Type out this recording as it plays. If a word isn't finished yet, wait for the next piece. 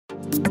In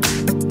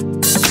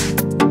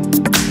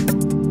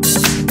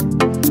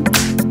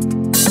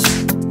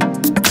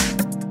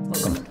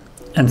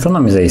front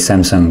of me is a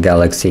Samsung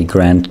Galaxy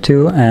Grand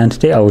 2, and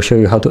today I will show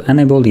you how to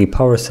enable the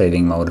power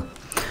saving mode.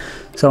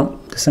 So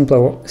the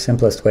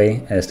simplest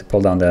way is to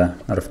pull down the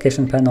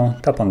notification panel,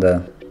 tap on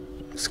the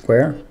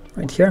square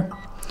right here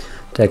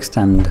to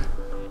extend,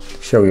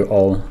 show you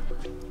all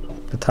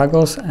the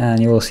toggles,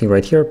 and you will see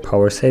right here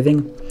power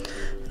saving.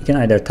 You can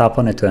either tap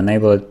on it to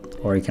enable it,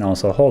 or you can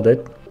also hold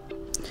it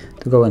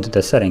to go into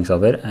the settings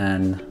of it,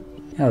 and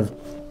you have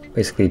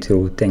basically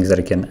two things that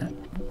it can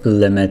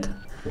limit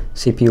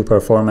CPU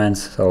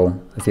performance. So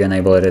if you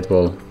enable it, it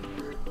will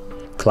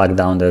clock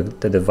down the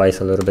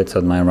device a little bit, so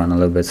it might run a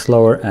little bit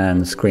slower,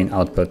 and screen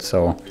output,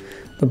 so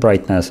the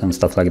brightness and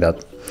stuff like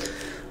that.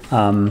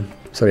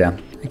 So yeah,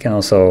 you can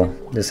also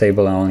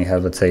disable and only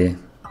have, let's say,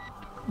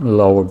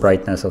 lower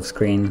brightness of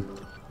screen,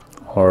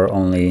 or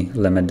only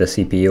limit the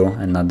CPU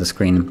and not the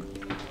screen.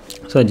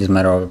 So it's just a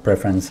matter of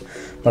preference,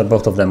 but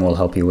both of them will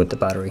help you with the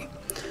battery.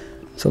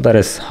 So that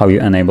is how you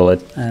enable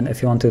it. And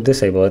if you want to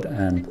disable it,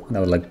 and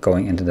without like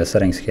going into the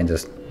settings, you can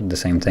just do the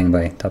same thing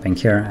by tapping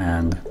here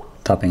and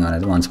tapping on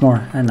it once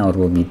more, and now it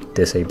will be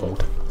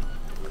disabled.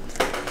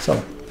 So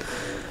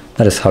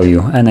that is how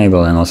you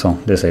enable and also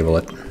disable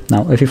it.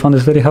 Now, if you found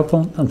this video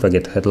helpful, don't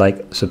forget to hit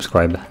like,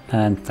 subscribe,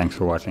 and thanks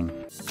for watching.